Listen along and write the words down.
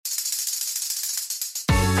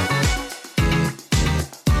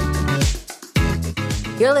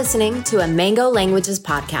You're listening to a Mango Languages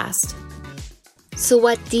podcast.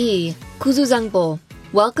 Sawasdee, Kuzuzangbo.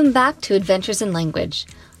 Welcome back to Adventures in Language.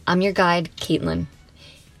 I'm your guide, Caitlin.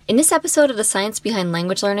 In this episode of The Science Behind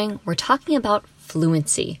Language Learning, we're talking about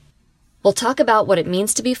fluency. We'll talk about what it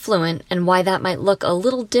means to be fluent and why that might look a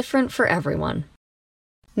little different for everyone.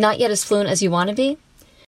 Not yet as fluent as you want to be?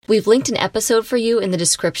 We've linked an episode for you in the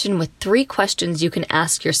description with 3 questions you can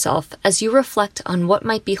ask yourself as you reflect on what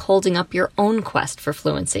might be holding up your own quest for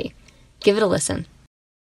fluency. Give it a listen.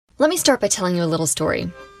 Let me start by telling you a little story.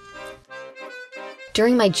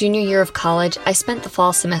 During my junior year of college, I spent the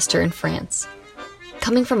fall semester in France.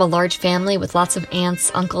 Coming from a large family with lots of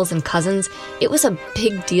aunts, uncles, and cousins, it was a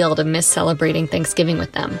big deal to miss celebrating Thanksgiving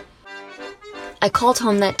with them. I called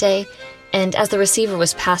home that day, and as the receiver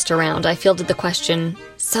was passed around, I fielded the question,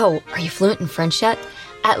 "So, are you fluent in French yet?"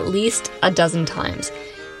 at least a dozen times.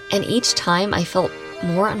 And each time I felt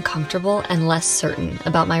more uncomfortable and less certain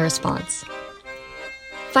about my response.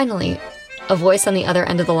 Finally, a voice on the other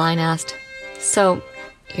end of the line asked, "So,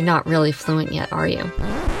 you're not really fluent yet, are you?"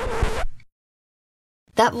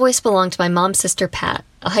 That voice belonged to my mom's sister Pat,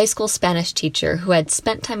 a high school Spanish teacher who had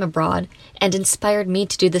spent time abroad and inspired me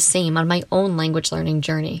to do the same on my own language learning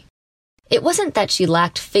journey. It wasn't that she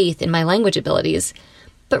lacked faith in my language abilities,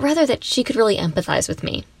 but rather that she could really empathize with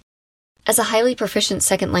me. As a highly proficient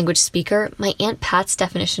second language speaker, my Aunt Pat's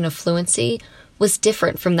definition of fluency was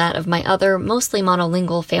different from that of my other, mostly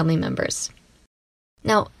monolingual family members.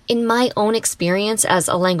 Now, in my own experience as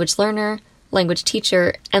a language learner, language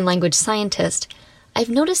teacher, and language scientist, I've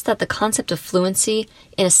noticed that the concept of fluency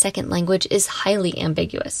in a second language is highly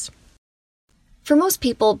ambiguous. For most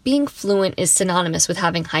people, being fluent is synonymous with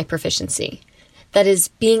having high proficiency. That is,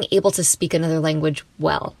 being able to speak another language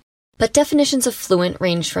well. But definitions of fluent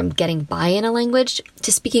range from getting by in a language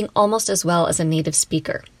to speaking almost as well as a native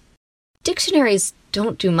speaker. Dictionaries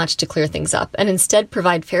don't do much to clear things up and instead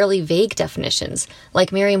provide fairly vague definitions,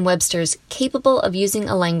 like Merriam-Webster's capable of using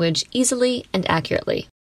a language easily and accurately.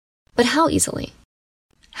 But how easily?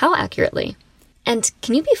 How accurately? And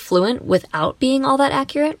can you be fluent without being all that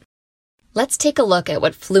accurate? Let's take a look at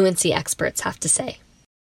what fluency experts have to say.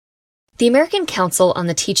 The American Council on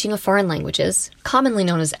the Teaching of Foreign Languages, commonly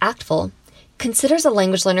known as ACTFL, considers a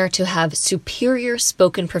language learner to have superior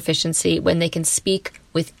spoken proficiency when they can speak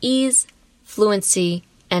with ease, fluency,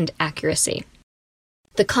 and accuracy.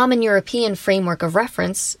 The Common European Framework of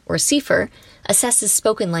Reference, or CEFR, assesses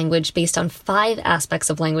spoken language based on 5 aspects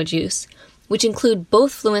of language use, which include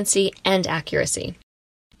both fluency and accuracy.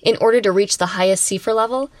 In order to reach the highest CEFR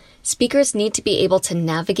level, speakers need to be able to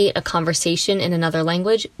navigate a conversation in another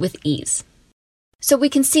language with ease. So we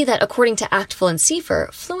can see that according to ACTFL and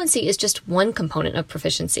CEFR, fluency is just one component of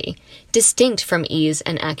proficiency, distinct from ease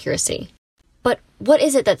and accuracy. But what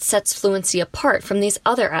is it that sets fluency apart from these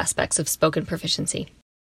other aspects of spoken proficiency?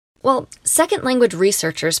 Well, second language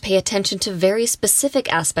researchers pay attention to very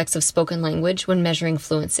specific aspects of spoken language when measuring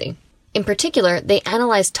fluency. In particular, they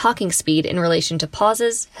analyze talking speed in relation to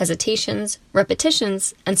pauses, hesitations,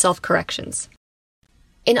 repetitions, and self-corrections.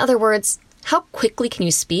 In other words, how quickly can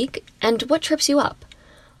you speak, and what trips you up?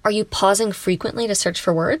 Are you pausing frequently to search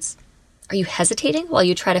for words? Are you hesitating while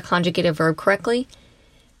you try to conjugate a verb correctly?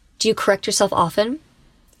 Do you correct yourself often?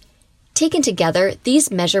 Taken together,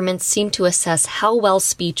 these measurements seem to assess how well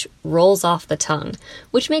speech rolls off the tongue,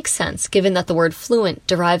 which makes sense given that the word fluent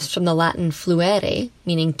derives from the Latin fluere,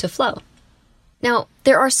 meaning to flow. Now,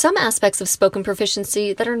 there are some aspects of spoken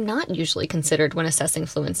proficiency that are not usually considered when assessing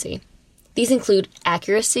fluency. These include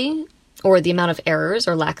accuracy, or the amount of errors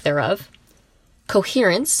or lack thereof,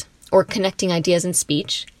 coherence, or connecting ideas in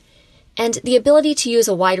speech, and the ability to use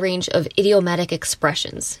a wide range of idiomatic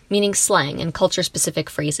expressions, meaning slang and culture-specific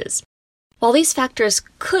phrases. While these factors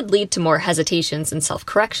could lead to more hesitations and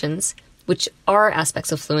self-corrections, which are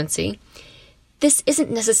aspects of fluency, this isn't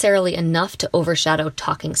necessarily enough to overshadow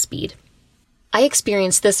talking speed. I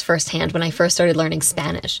experienced this firsthand when I first started learning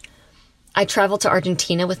Spanish. I traveled to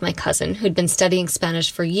Argentina with my cousin, who'd been studying Spanish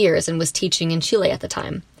for years and was teaching in Chile at the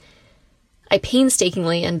time. I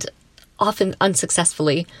painstakingly and often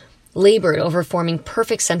unsuccessfully labored over forming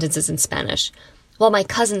perfect sentences in Spanish, while my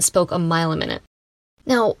cousin spoke a mile a minute.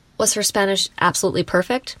 Now, was her Spanish absolutely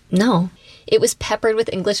perfect? No. It was peppered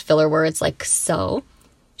with English filler words like so.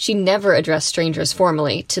 She never addressed strangers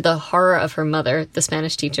formally, to the horror of her mother, the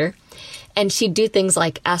Spanish teacher. And she'd do things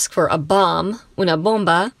like ask for a bomb, una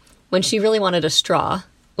bomba, when she really wanted a straw,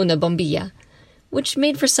 una bombilla, which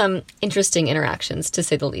made for some interesting interactions, to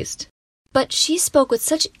say the least. But she spoke with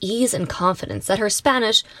such ease and confidence that her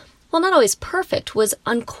Spanish, while not always perfect, was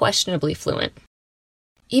unquestionably fluent.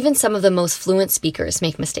 Even some of the most fluent speakers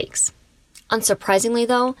make mistakes. Unsurprisingly,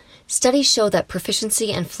 though, studies show that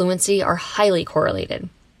proficiency and fluency are highly correlated.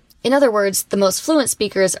 In other words, the most fluent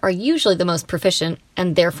speakers are usually the most proficient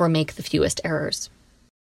and therefore make the fewest errors.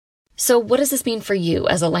 So what does this mean for you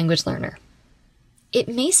as a language learner? It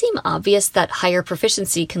may seem obvious that higher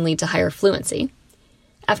proficiency can lead to higher fluency.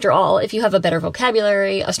 After all, if you have a better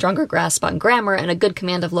vocabulary, a stronger grasp on grammar, and a good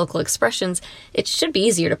command of local expressions, it should be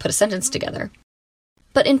easier to put a sentence together.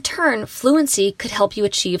 But in turn, fluency could help you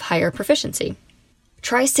achieve higher proficiency.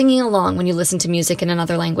 Try singing along when you listen to music in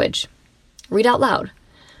another language. Read out loud.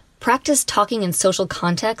 Practice talking in social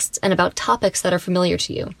contexts and about topics that are familiar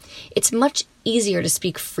to you. It's much easier to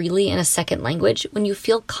speak freely in a second language when you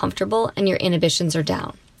feel comfortable and your inhibitions are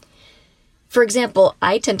down. For example,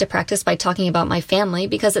 I tend to practice by talking about my family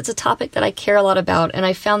because it's a topic that I care a lot about, and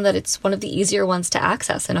I found that it's one of the easier ones to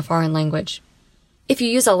access in a foreign language. If you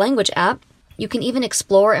use a language app, you can even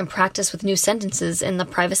explore and practice with new sentences in the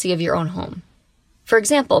privacy of your own home. For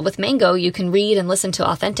example, with Mango, you can read and listen to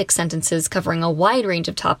authentic sentences covering a wide range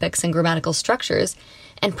of topics and grammatical structures,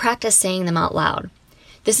 and practice saying them out loud.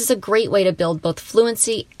 This is a great way to build both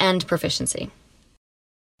fluency and proficiency.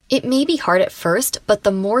 It may be hard at first, but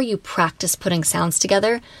the more you practice putting sounds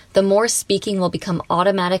together, the more speaking will become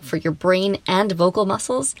automatic for your brain and vocal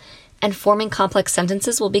muscles, and forming complex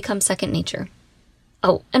sentences will become second nature.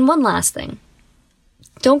 Oh, and one last thing.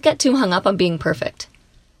 Don't get too hung up on being perfect.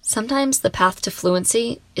 Sometimes the path to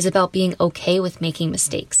fluency is about being okay with making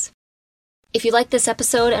mistakes. If you like this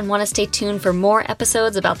episode and want to stay tuned for more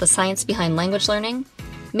episodes about the science behind language learning,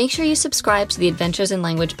 make sure you subscribe to the Adventures in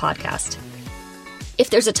Language podcast. If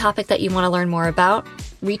there's a topic that you want to learn more about,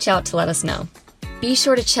 reach out to let us know. Be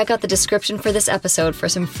sure to check out the description for this episode for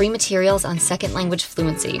some free materials on second language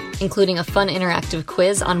fluency, including a fun interactive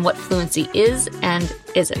quiz on what fluency is and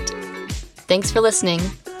isn't. Thanks for listening.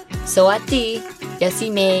 Sawat di, yasi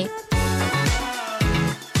me.